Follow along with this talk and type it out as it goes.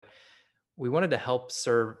we wanted to help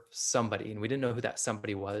serve somebody and we didn't know who that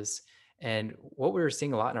somebody was. And what we were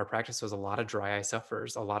seeing a lot in our practice was a lot of dry eye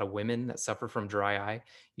sufferers, a lot of women that suffer from dry eye,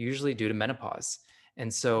 usually due to menopause.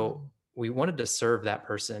 And so Mm. we wanted to serve that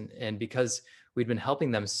person. And because we'd been helping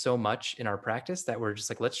them so much in our practice that we're just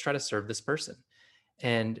like, let's try to serve this person.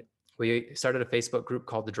 And we started a Facebook group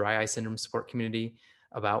called the Dry Eye Syndrome Support Community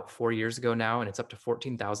about 4 years ago now, and it's up to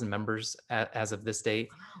 14,000 members as of this date.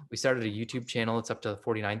 Wow. We started a YouTube channel, it's up to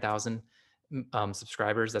 49,000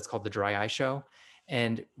 subscribers. That's called the Dry Eye Show.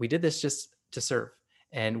 And we did this just to serve.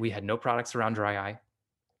 And we had no products around dry eye.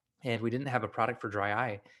 And we didn't have a product for dry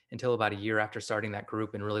eye until about a year after starting that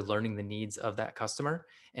group and really learning the needs of that customer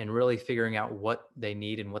and really figuring out what they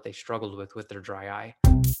need and what they struggled with their dry eye.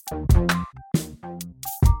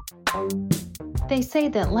 They say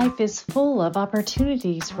that life is full of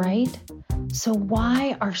opportunities, right? So,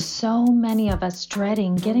 why are so many of us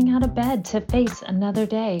dreading getting out of bed to face another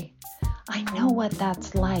day? I know what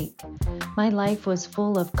that's like. My life was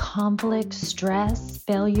full of conflict, stress,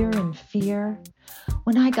 failure, and fear.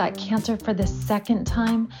 When I got cancer for the second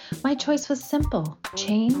time, my choice was simple: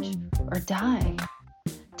 change or die.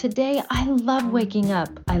 Today, I love waking up.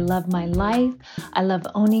 I love my life. I love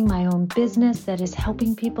owning my own business that is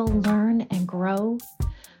helping people learn and grow.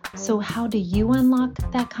 So, how do you unlock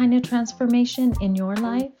that kind of transformation in your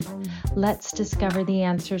life? Let's discover the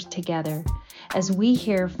answers together as we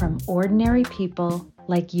hear from ordinary people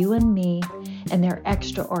like you and me and their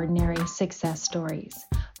extraordinary success stories.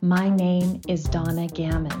 My name is Donna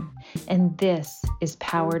Gammon, and this is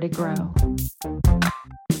Power to Grow.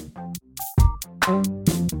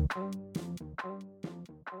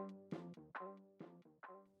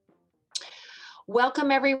 Welcome,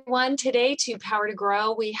 everyone, today to Power to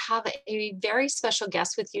Grow. We have a very special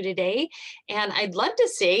guest with you today, and I'd love to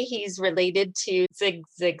say he's related to Zig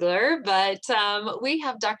Ziglar, but we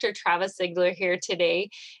have Dr. Travis Ziglar here today,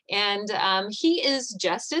 and he is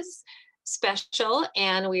just as special,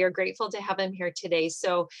 and we are grateful to have him here today.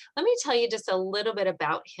 So let me tell you just a little bit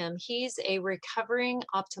about him. He's a recovering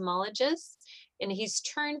ophthalmologist, and he's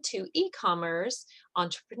turned to e-commerce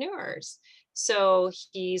entrepreneurs. So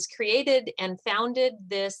he's created and founded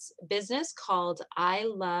this business called I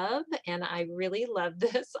Love, and I really love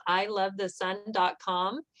this,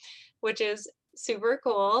 ilovethesun.com, which is super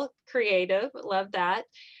cool, creative, love that.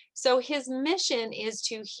 So his mission is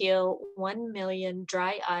to heal 1 million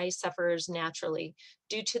dry eye sufferers naturally.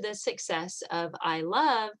 Due to the success of I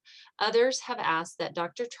Love, others have asked that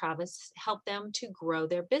Dr. Travis help them to grow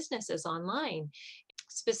their businesses online,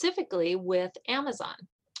 specifically with Amazon,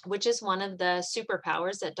 which is one of the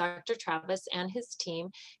superpowers that Dr. Travis and his team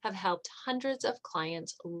have helped hundreds of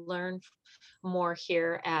clients learn more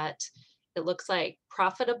here at, it looks like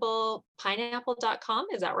profitablepineapple.com.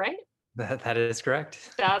 Is that right? That is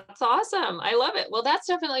correct. That's awesome. I love it. Well, that's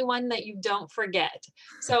definitely one that you don't forget.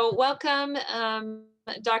 So, welcome,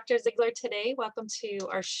 Dr. Ziegler, today. Welcome to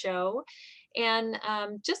our show. And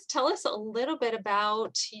just tell us a little bit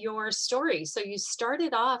about your story. So, you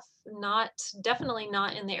started off definitely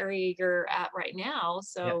not in the area you're at right now.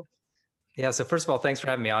 Yeah. So, Yeah. So first of all, thanks for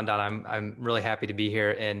having me on, Don. I'm really happy to be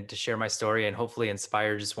here and to share my story and hopefully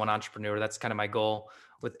inspire just one entrepreneur. That's kind of my goal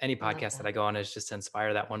with any I love podcast that that. I go on, is just to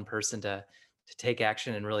inspire that one person to take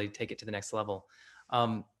action and really take it to the next level.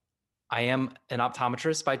 Um, I am an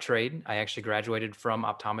optometrist by trade. I actually graduated from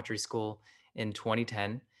optometry school in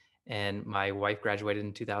 2010, and my wife graduated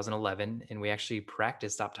in 2011. And we actually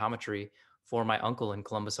practiced optometry for my uncle in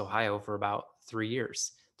Columbus, Ohio for about 3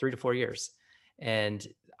 years, 3 to 4 years. And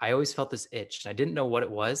I always felt this itch. And I didn't know what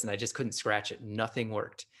it was, and I just couldn't scratch it. Nothing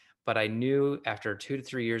worked. But I knew after 2 to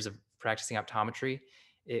 3 years of practicing optometry,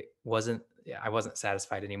 I wasn't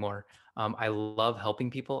satisfied anymore. I love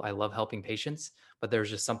helping people. I love helping patients, but there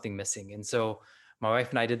was just something missing. And so my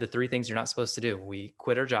wife and I did the three things you're not supposed to do. We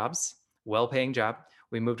quit our jobs, well-paying job.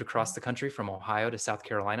 We moved across the country from Ohio to South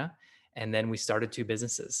Carolina, and then we started two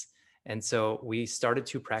businesses. And so we started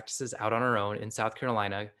two practices out on our own in South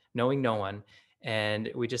Carolina, knowing no one,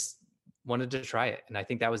 and we just wanted to try it. And I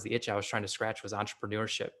think that was the itch I was trying to scratch, was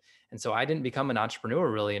entrepreneurship. And so I didn't become an entrepreneur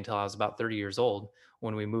really until I was about 30 years old,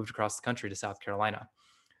 when we moved across the country to South Carolina.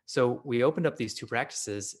 So we opened up these two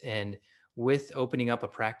practices, and with opening up a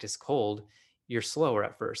practice cold, you're slower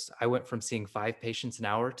at first. I went from seeing 5 patients an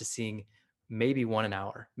hour to seeing maybe one an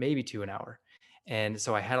hour, maybe two an hour. And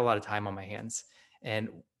so I had a lot of time on my hands. And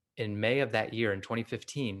in May of that year, in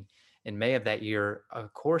 2015, in May of that year, a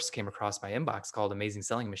course came across my inbox called Amazing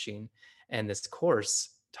Selling Machine. And this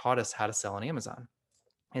course taught us how to sell on Amazon.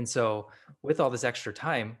 And so, with all this extra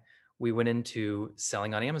time, we went into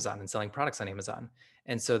selling on Amazon and selling products on Amazon.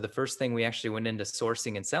 And so the first thing we actually went into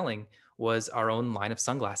sourcing and selling was our own line of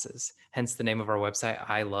sunglasses, hence the name of our website,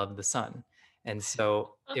 I Love the Sun. And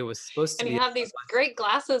so it was supposed to And you be, have these great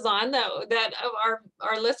glasses on that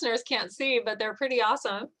our listeners can't see, but they're pretty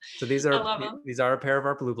awesome. so these I are love them. these are a pair of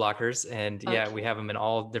our blue blockers, and yeah, we Okay. have them in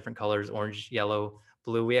all different colors: orange, yellow,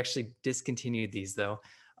 blue. We actually discontinued these though,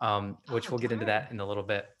 which Oh, we'll get into darn. that in a little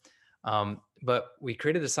bit. But we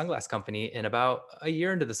created a sunglass company, and about a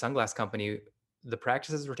year into the sunglass company, the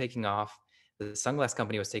practices were taking off. The sunglass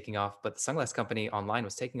company was taking off, but the sunglass company online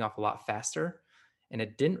was taking off a lot faster, and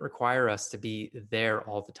it didn't require us to be there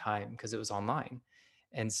all the time because it was online.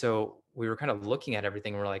 And so we were kind of looking at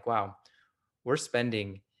everything. And we're like, wow, we're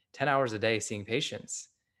spending 10 hours a day seeing patients,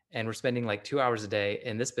 and we're spending like 2 hours a day,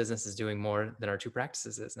 and this business is doing more than our two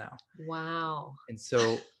practices is now. Wow. And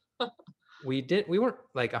so we weren't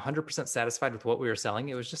like 100% satisfied with what we were selling.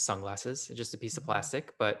 It was just sunglasses, just a piece of Mhm.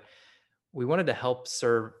 plastic, but we wanted to help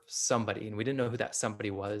serve somebody, and we didn't know who that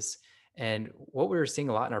somebody was. And what we were seeing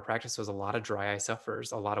a lot in our practice was a lot of dry eye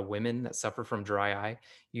sufferers, a lot of women that suffer from dry eye,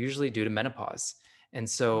 usually due to menopause. And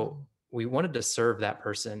so Mm. we wanted to serve that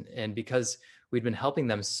person. And because we'd been helping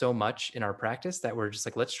them so much in our practice, that we're just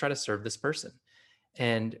like, let's try to serve this person.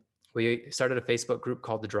 And we started a Facebook group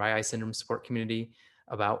called the Dry Eye Syndrome Support Community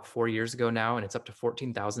about 4 years ago now, and it's up to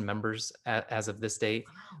 14,000 members as of this date.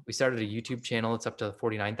 Wow. We started a YouTube Awesome. channel. It's up to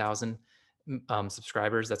 49,000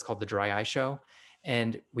 subscribers. That's called the Dry Eye Show.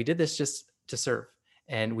 And we did this just to serve.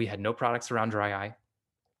 And we had no products around dry eye.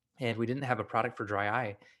 And we didn't have a product for dry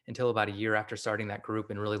eye until about a year after starting that group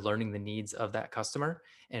and really learning the needs of that customer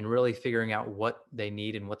and really figuring out what they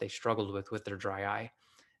need and what they struggled with their dry eye.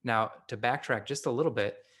 Now, to backtrack just a little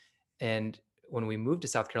bit, and when we moved to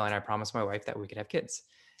South Carolina, I promised my wife that we could have kids.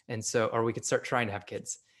 And so, or we could start trying to have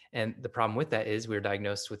kids. And the problem with that is we were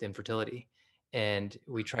diagnosed with infertility. And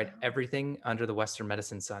we tried Oh, everything under the Western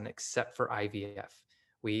medicine sun except for IVF.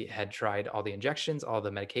 We had tried all the injections, all the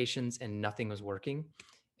medications, and nothing was working.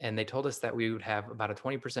 And they told us that we would have about a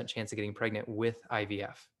 20% chance of getting pregnant with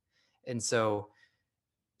IVF. And so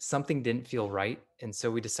something didn't feel right. And so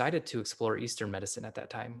we decided to explore Eastern medicine at that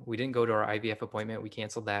time. We didn't go to our IVF appointment, we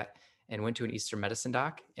canceled that and went to an Eastern medicine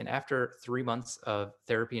doc. And after 3 months of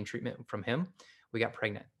therapy and treatment from him, we got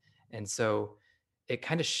pregnant. And so it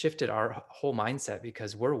kind of shifted our whole mindset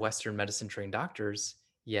because we're Western medicine trained doctors,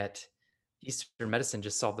 yet Eastern medicine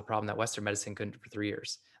just solved the problem that Western medicine couldn't for 3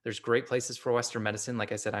 years. There's great places for Western medicine.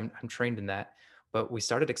 Like I said, I'm trained in that. But we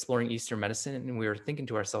started exploring Eastern medicine and we were thinking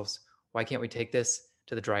to ourselves, why can't we take this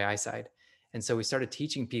to the dry eye side? And so we started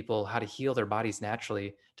teaching people how to heal their bodies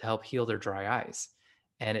naturally to help heal their dry eyes.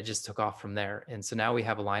 And it just took off from there. And so now we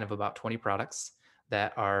have a line of about 20 products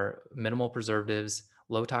that are minimal preservatives,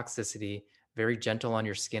 low toxicity, very gentle on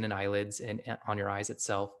your skin and eyelids and on your eyes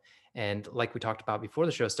itself. And like we talked about before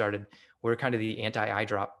the show started, we're kind of the anti-eye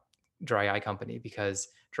drop dry eye company because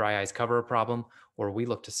dry eyes cover a problem, or we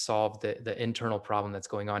look to solve the internal problem that's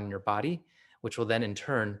going on in your body, which will then in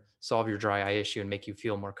turn solve your dry eye issue and make you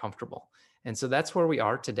feel more comfortable. And so that's where we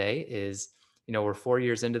are today is, we're 4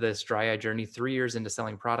 years into this dry eye journey, 3 years into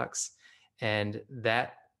selling products. And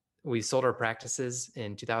that we sold our practices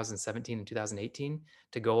in 2017 and 2018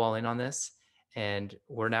 to go all in on this. And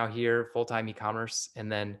we're now here full-time e-commerce. And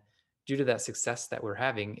then due to that success that we're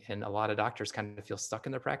having, and a lot of doctors kind of feel stuck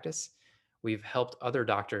in their practice, we've helped other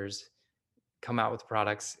doctors come out with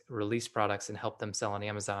products, release products, and help them sell on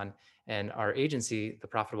Amazon. And our agency, the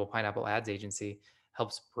Profitable Pineapple Ads Agency,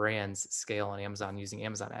 helps brands scale on Amazon using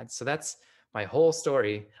Amazon ads. So that's my whole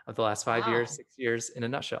story of the last 5 years, wow. 6 years in a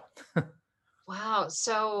nutshell. Wow.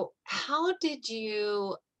 So, how did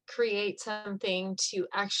you create something to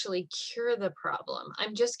actually cure the problem?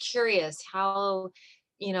 I'm just curious how,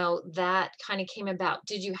 that kind of came about.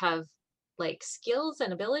 Did you have like skills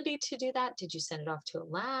and ability to do that? Did you send it off to a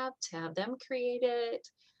lab to have them create it?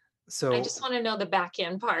 I So just want to know the back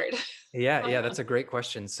end part. yeah, that's a great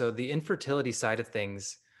question. So the infertility side of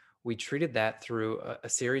things, we treated that through a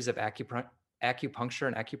series of acupuncture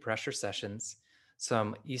and acupressure sessions,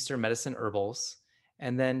 some Eastern medicine herbals,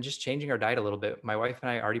 and then just changing our diet a little bit. My wife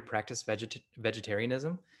and I already practice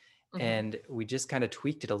vegetarianism, Mhm. and we just kind of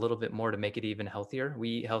tweaked it a little bit more to make it even healthier. We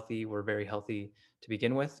eat healthy, we're very healthy to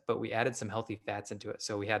begin with, but we added some healthy fats into it.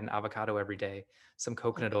 So we had an avocado every day, some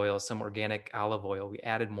coconut Okay. oil, some organic olive oil. We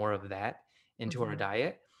added more of that into our Mhm.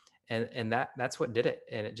 diet, and that's what did it,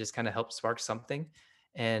 and it just kind of helped spark something.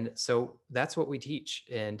 And so that's what we teach,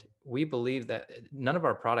 and we believe that none of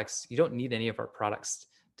our products, you don't need any of our products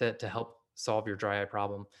to help solve your dry eye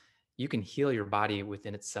problem. You can heal your body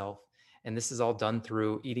within itself, and this is all done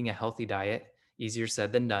through eating a healthy diet, easier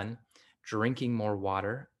said than done, drinking more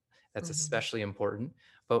water, That's Mhm. especially important.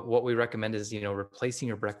 But what we recommend is, replacing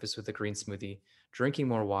your breakfast with a green smoothie, drinking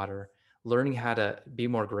more water, learning how to be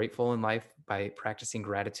more grateful in life by practicing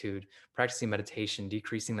gratitude, practicing meditation,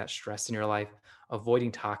 decreasing that stress in your life,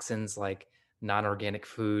 avoiding toxins like non-organic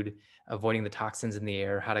food, avoiding the toxins in the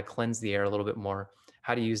air, how to cleanse the air a little bit more,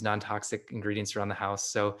 how to use non-toxic ingredients around the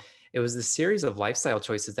house. So it was this series of lifestyle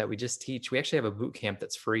choices that we just teach. We actually have a boot camp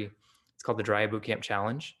that's free. It's called the Dry Eye Boot Camp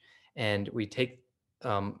Challenge. And we take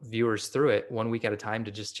viewers through it 1 week at a time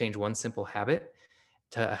to just change one simple habit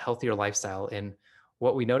to a healthier lifestyle. And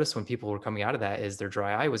what we noticed when people were coming out of that is their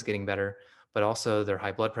dry eye was getting better, but also their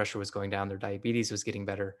high blood pressure was going down, their diabetes was getting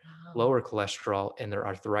better, Wow. lower cholesterol, and their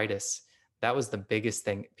arthritis. That was the biggest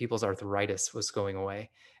thing. People's arthritis was going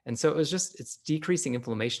away. And so it's decreasing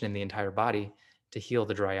inflammation in the entire body to heal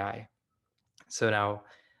the dry eye. So now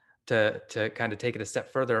to kind of take it a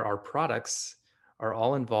step further, our products are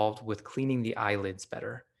all involved with cleaning the eyelids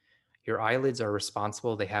better. Your eyelids are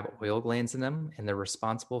responsible, they have oil glands in them, and they're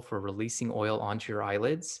responsible for releasing oil onto your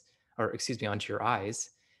eyelids, or excuse me, onto your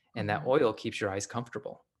eyes. And that Mhm. oil keeps your eyes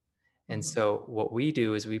comfortable. And Mhm. so, what we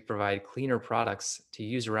do is we provide cleaner products to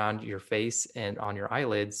use around your face and on your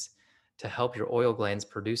eyelids to help your oil glands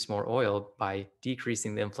produce more oil by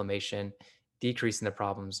decreasing the inflammation, decreasing the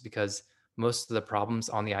problems, because most of the problems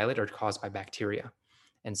on the eyelid are caused by bacteria.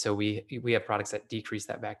 And so, we have products that decrease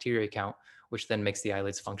that bacteria count, which then makes the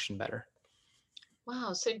eyelids function better.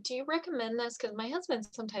 Wow. So do you recommend this? Because my husband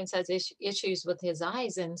sometimes has issues with his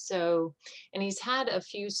eyes. And he's had a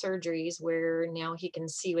few surgeries where now he can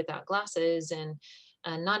see without glasses and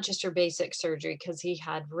not just your basic surgery, because he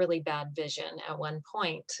had really bad vision at one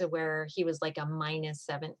point to where he was like a minus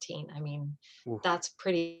 17. I mean, Oof. that's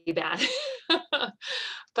pretty bad.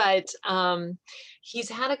 But he's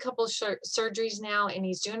had a couple surgeries now and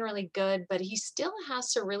he's doing really good, but he still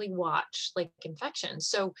has to really watch like infections.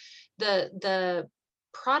 So the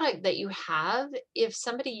product that you have, if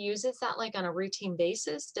somebody uses that like on a routine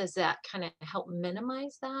basis, does that kind of help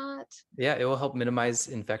minimize that? Yeah, it will help minimize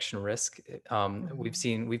infection risk. Hmm.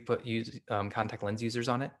 We've put contact lens users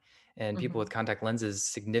on it, and people with Hmm. contact lenses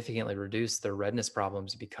significantly reduce their redness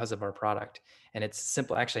problems because of our product. And it's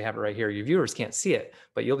simple. I actually have it right here. Your viewers can't see it,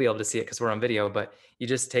 but you'll be able to see it because we're on video. But you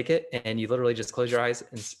just take it and you literally just close your eyes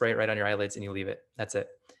and spray it right on your eyelids, and you leave it. That's it.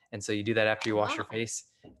 And so you do that after you Oh, wash your wow. face.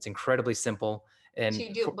 It's incredibly simple. So And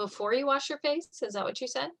you do it before you wash your face? Is that what you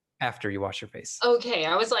said? after you wash your face. Okay,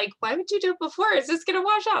 I was like, "Why would you do it before? Is this gonna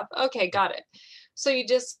wash off?" Okay, got it. So you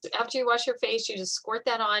just after you wash your face, you just squirt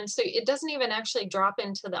that on, so it doesn't even actually drop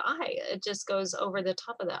into the eye, it just goes over the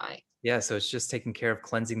top of the eye. Yeah, so it's just taking care of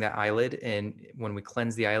cleansing that eyelid. And when we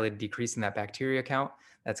cleanse the eyelid, decreasing that bacteria count,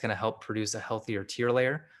 that's going to help produce a healthier tear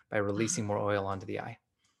layer by Uh-huh. releasing more oil onto the eye.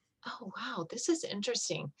 Oh, wow, this is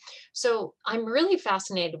interesting. So I'm really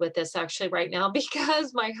fascinated with this actually right now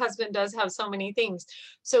because my husband does have so many things.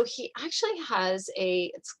 So he actually has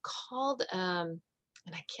it's called,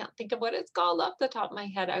 and I can't think of what it's called off the top of my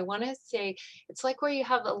head. I want to say it's like where you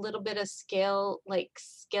have a little bit of scale, like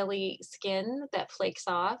scaly skin that flakes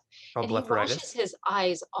off, Called and he washes blepharitis. his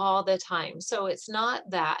eyes all the time. So it's not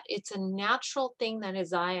that, it's a natural thing that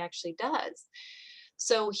his eye actually does.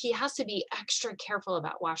 So he has to be extra careful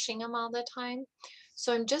about washing them all the time.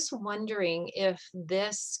 So I'm just wondering if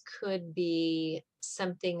this could be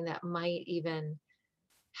something that might even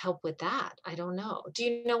help with that. I don't know. Do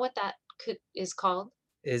you know what that could is called?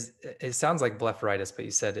 It sounds like blepharitis, but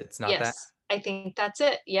you said it's not that. Yes, I think that's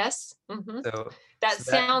it. Yes. Hmm. So That so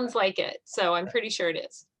that sounds like it. So I'm pretty sure it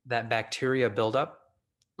is. that bacteria buildup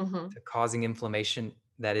Hmm. to causing inflammation,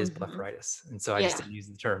 that is Hmm. blepharitis. And so I just Yeah. didn't use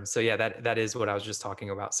the term. So yeah, that is what I was just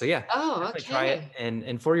talking about. So yeah, Oh, definitely try it. okay.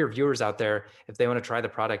 And for your viewers out there, if they want to try the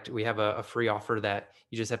product, we have a free offer that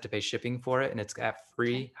you just have to pay shipping for it. And it's at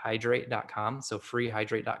Okay. freehydrate.com. So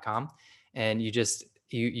freehydrate.com. And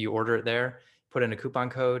you order it there, put in a coupon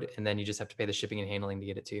code, and then you just have to pay the shipping and handling to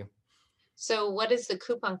get it to you. So what is the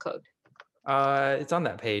coupon code? It's on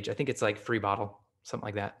that page. I think it's like free bottle, something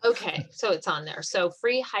like that. Okay, so it's on there. So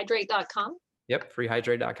freehydrate.com. Yep,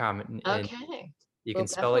 freehydrate.com. And Okay. you We'll can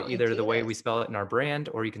spell it definitely either the do way we this. spell it in our brand,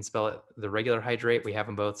 or you can spell it the regular hydrate. We have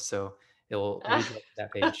them both, so it will lead you up to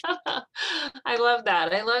that page. I love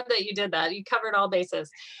that. I love that you did that. You covered all bases.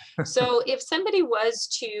 So if somebody was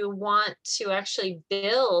to want to actually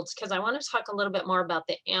build, because I want to talk a little bit more about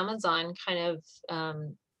the Amazon kind of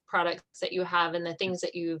products that you have and the things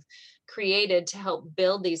that you've created to help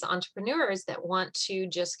build these entrepreneurs that want to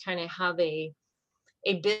just kind of have a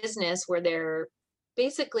business where they're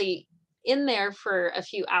basically in there for a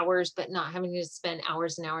few hours, but not having to spend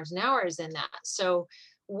hours and hours and hours in that. So,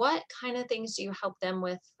 what kind of things do you help them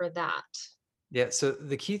with for that? Yeah. So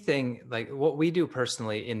the key thing, like what we do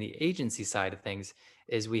personally in the agency side of things,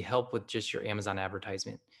 is we help with just your Amazon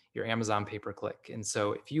advertisement, your Amazon pay per click. And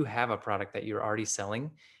so if you have a product that you're already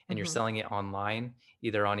selling and you're Hmm. selling it online,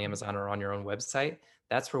 either on Amazon or on your own website,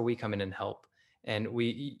 that's where we come in and help. And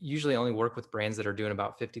we usually only work with brands that are doing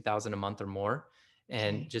about 50,000 a month or more.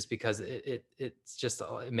 And Okay. just because it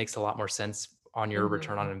makes a lot more sense on your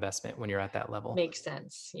return on Hmm. investment when you're at that level. Makes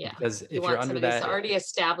sense. Yeah. Because You if you're want under somebody that's that, already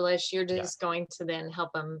established. You're yeah. just going to then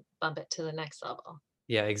help them bump it to the next level.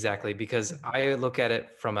 Yeah, exactly. Because Hmm. I look at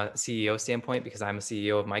it from a CEO standpoint because I'm a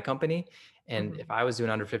CEO of my company. And if Hmm. I was doing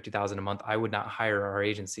under 50,000 a month, I would not hire our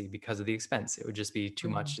agency because of the expense. It would just be too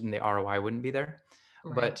Hmm. much and the ROI wouldn't be there.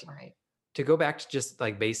 Right. But Right. to go back to just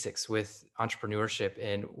like basics with entrepreneurship,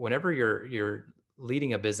 and whenever you're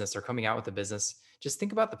leading a business or coming out with a business, just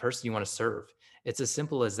think about the person you want to serve. It's as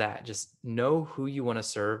simple as that. Just know who you want to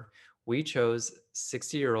serve. We chose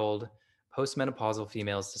 60-year-old postmenopausal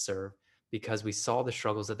females to serve because we saw the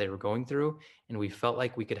struggles that they were going through, and we felt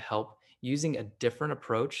like we could help using a different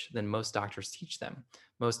approach than most doctors teach them.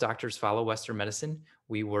 Most doctors follow Western medicine.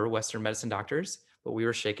 We were Western medicine doctors, but we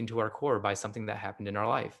were shaken to our core by something that happened in our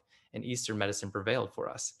life, and Eastern medicine prevailed for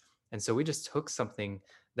us. And so we just took something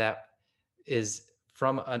that is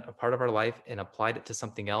from a part of our life and applied it to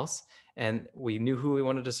something else. And we knew who we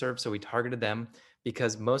wanted to serve. So we targeted them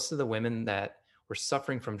because most of the women that were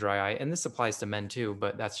suffering from dry eye, and this applies to men too,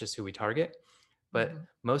 but that's just who we target. But Hmm.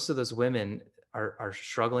 most of those women are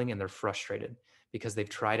struggling and they're frustrated because they've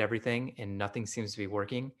tried everything and nothing seems to be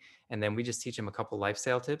working. And then we just teach them a couple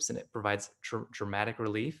lifestyle tips and it provides dramatic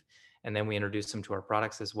relief. And then we introduce them to our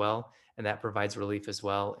products as well. And that provides relief as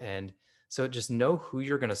well. And so just know who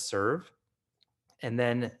you're going to serve and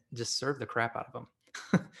then just serve the crap out of them.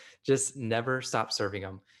 Just never stop serving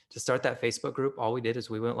them. To start that Facebook group, all we did is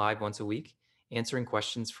we went live once a week answering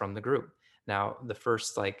questions from the group. Now, the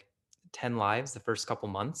first like 10 lives, the first couple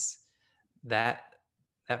months, that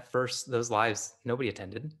those lives nobody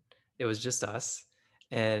attended. It was just us.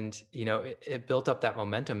 And it built up that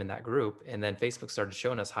momentum in that group. And then Facebook started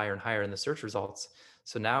showing us higher and higher in the search results.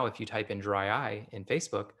 So now if you type in dry eye in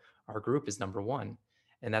Facebook, our group is number one.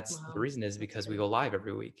 And that's the Wow. reason is That's because we go great. live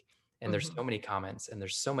every week. And there's Hmm. so many comments and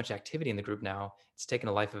there's so much activity in the group now. It's taken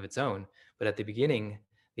a life of its own. But at the beginning,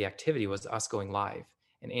 the activity was us going live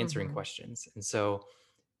and answering Hmm. questions. And so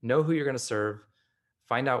know who you're going to serve,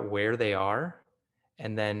 find out where they are,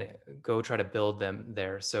 and then go try to build them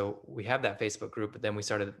there. So we have that Facebook group, but then we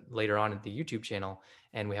started later on at the YouTube channel,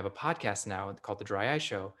 and we have a podcast now called The Dry Eye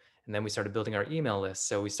Show. And then we started building our email list.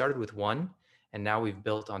 So we started with one, and now we've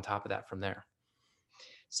built on top of that from there.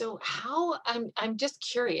 So how I'm just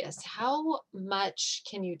curious, how much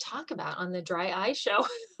can you talk about on the dry eye show?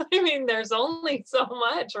 I mean, there's only so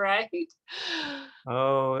much, right?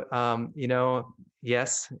 Oh,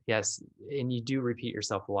 yes, yes. And you do repeat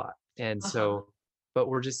yourself a lot. And Uh-huh. so, but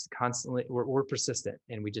we're just constantly, we're persistent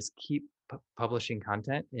and we just keep publishing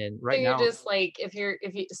content. And So right you're now, just like, if you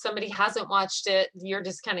somebody hasn't watched it, you're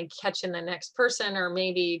just kind of catching the next person, or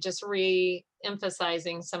maybe just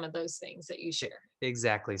re-emphasizing some of those things that you E share.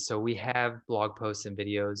 exactly. So we Yeah. have blog posts and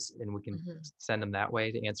videos, and we can Hmm. send them that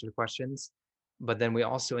way to answer the questions. But then we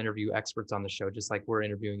also interview experts on the show, just like we're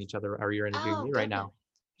interviewing each other, or you're interviewing Oh, me right good. now.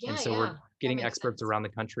 And Yeah, so we're yeah. That getting makes experts sense. around the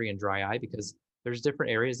country in dry eye Mhm. because there's different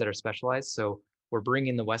areas that are specialized. So we're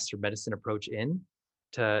bringing the Western medicine approach in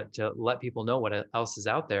to let people know what else is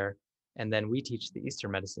out there, and then we teach the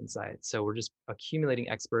Eastern medicine side. So we're just accumulating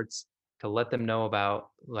experts to let them know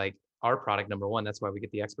about like our product number one. That's why we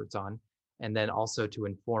get the experts on, and then also to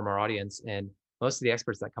inform our audience. And most of the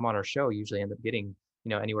experts that come on our show usually end up getting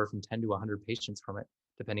anywhere from 10 to 100 patients from it,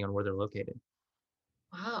 depending on where they're located.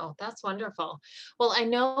 Wow, that's wonderful. Well, I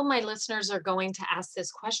know my listeners are going to ask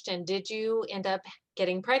this question. Did you end up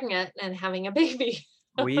getting pregnant and having a baby?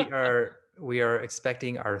 We are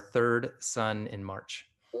expecting our third son in March.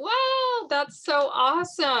 Wow, that's so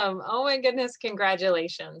awesome. Oh my goodness,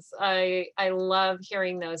 congratulations. I love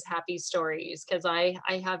hearing those happy stories because I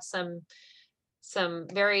have some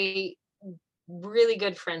very really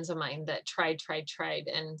good friends of mine that tried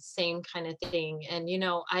and same kind of thing. And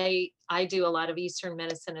I do a lot of Eastern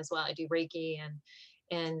medicine as well. I do Reiki,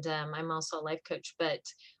 and I'm also a life coach, but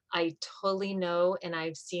I totally know and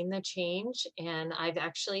I've seen the change, and I've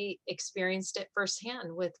actually experienced it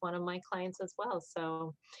firsthand with one of my clients as well.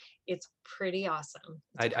 So it's pretty awesome.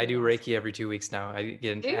 It's I pretty do awesome. Reiki every 2 weeks now. I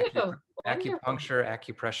get an Do you? Wonderful. acupuncture,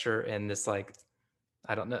 acupressure, and this like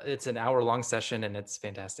I don't know. It's an hour-long session, and it's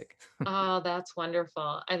fantastic. Oh, that's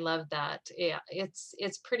wonderful. I love that. Yeah, it's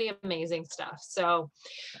pretty amazing stuff. So,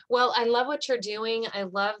 well, I love what you're doing. I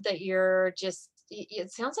love that you're just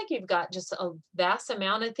it sounds like you've got just a vast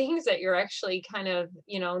amount of things that you're actually kind of,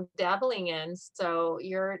 dabbling in. So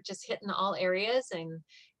you're just hitting all areas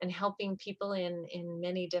and helping people in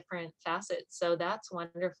many different facets. So that's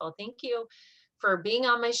wonderful. Thank you for being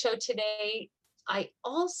on my show today. I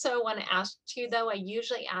also want to ask you though, I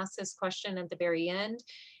usually ask this question at the very end.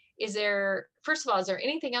 First of all, is there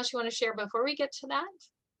anything else you want to share before we get to that?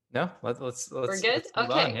 No, let's We're let's good? let's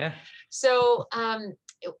move on. Okay. Yeah. So,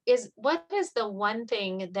 what is the one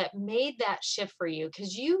thing that made that shift for you?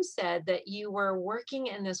 Because you said that you were working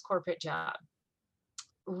in this corporate job,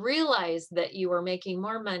 realized that you were making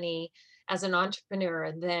more money as an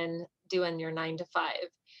entrepreneur than doing your 9 to 5,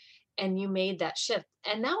 and you made that shift.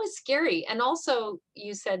 And that was scary. And also,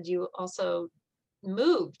 you said you also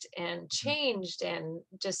moved and Mhm. changed and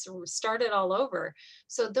just started all over.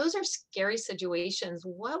 So those are scary situations.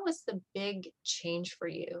 What was the big change for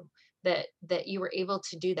you that you were able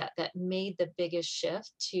to do that made the biggest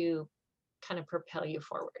shift to kind of propel you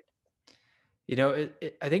forward?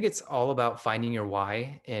 I think it's all about finding your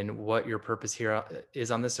why and what your purpose here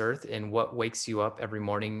is on this earth and what wakes you up every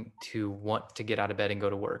morning to want to get out of bed and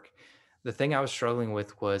go to work. The thing I was struggling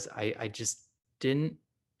with was I just didn't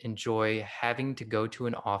enjoy having to go to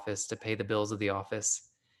an office to pay the bills of the office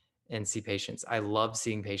and see patients. I love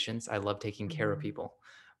seeing patients. I love taking care of Mhm. people.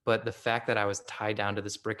 But the fact that I was tied down to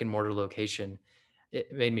this brick and mortar location,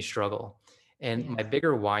 it made me struggle. And Yes. my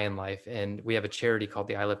bigger why in life, and we have a charity called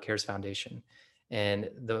the I Love Cares Foundation. And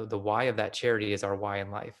the why of that charity is our why in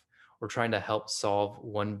life. We're trying to help solve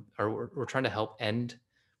one, or we're trying to help end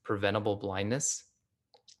preventable blindness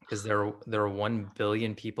because there are 1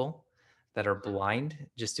 billion people that are blind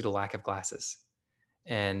just due to lack of glasses,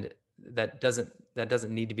 and that doesn't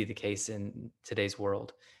need to be the case in today's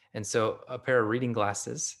world. And so a pair of reading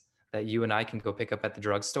glasses that you and I can go pick up at the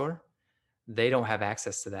drugstore, they don't have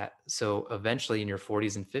access to that. So eventually in your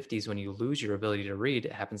 40s and 50s, when you lose your ability to read,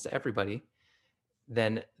 it happens to everybody,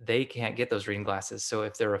 then they can't get those reading glasses. So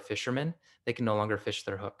if they're a fisherman, they can no longer fish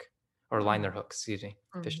their hook or line their hook, excuse me,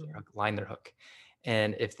 fish their Mhm. hook, line their hook.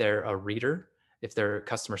 And if they're a reader, if they're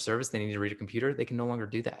customer service, they need to read a computer, they can no longer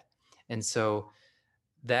do that. And so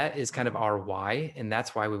that is kind of our why. And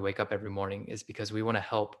that's why we wake up every morning, is because we want to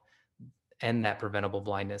help end that preventable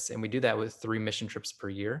blindness. And we do that with 3 mission trips per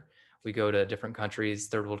year. We go to different countries,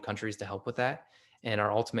 third world countries, to help with that. And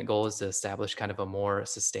our ultimate goal is to establish kind of a more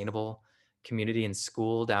sustainable community and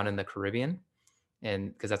school down in the Caribbean.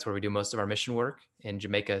 And because that's where we do most of our mission work, in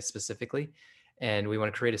Jamaica specifically. And we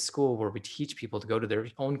want to create a school where we teach people to go to their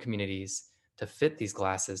own communities to fit these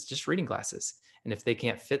glasses, just reading glasses. And if they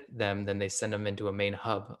can't fit them, then they send them into a main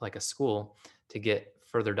hub, like a school, to get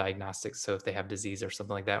further diagnostics. So if they have disease or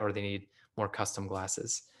something like that, or they need more custom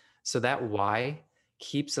glasses. So that why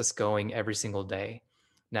keeps us going every single day.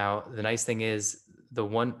 Now, the nice thing is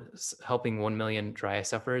helping 1 million dry eye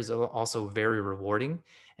sufferers is also very rewarding,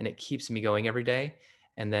 and it keeps me going every day.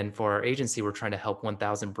 And then for our agency, we're trying to help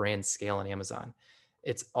 1,000 brands scale on Amazon.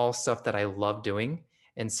 It's all stuff that I love doing.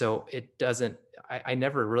 And so I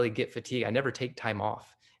never really get fatigued. I never take time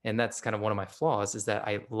off. And that's kind of one of my flaws, is that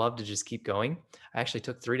I love to just keep going. I actually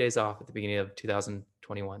took 3 days off at the beginning of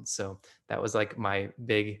 2021. So that was like my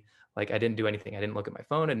big, like, I didn't do anything. I didn't look at my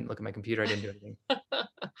phone. I didn't look at my computer. I didn't do anything.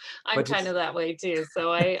 I'm But kind just of that way too,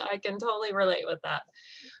 so I can totally relate with that.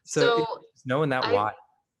 so So just knowing that I why.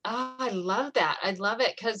 I love that. I love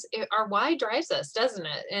it because our why drives us, doesn't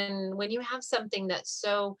it? And when you have something that's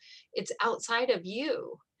it's outside of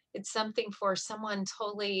you, it's something for someone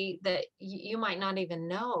totally that you might not even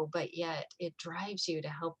know, but yet it drives you to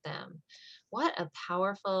help them. What a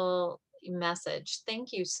powerful message.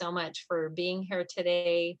 Thank you so much for being here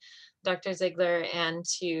today, Dr. Ziegler, and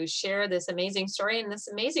to share this amazing story and this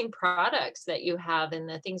amazing products that you have and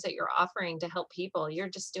the things that you're offering to help people. You're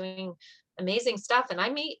just doing amazing stuff. And I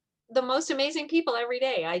meet the most amazing people every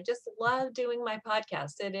day. I just love doing my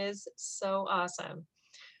podcast. It is so awesome.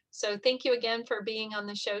 So thank you again for being on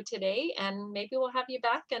the show today. And maybe we'll have you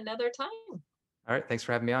back another time. All right. Thanks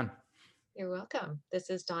for having me on. You're welcome. This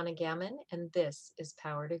is Donna Gammon, and this is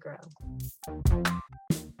Power to Grow.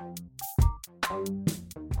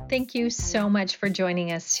 Thank you so much for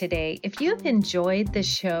joining us today. If you've enjoyed the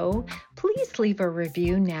show, please leave a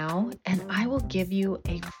review now, and I will give you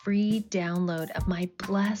a free download of my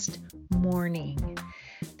Blessed Morning.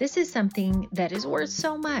 This is something that is worth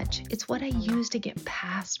so much. It's what I use to get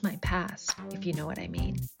past my past, if you know what I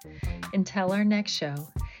mean. Until our next show,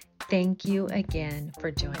 thank you again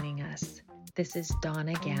for joining us. This is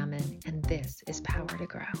Donna Gammon, and this is Power to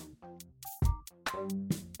Grow.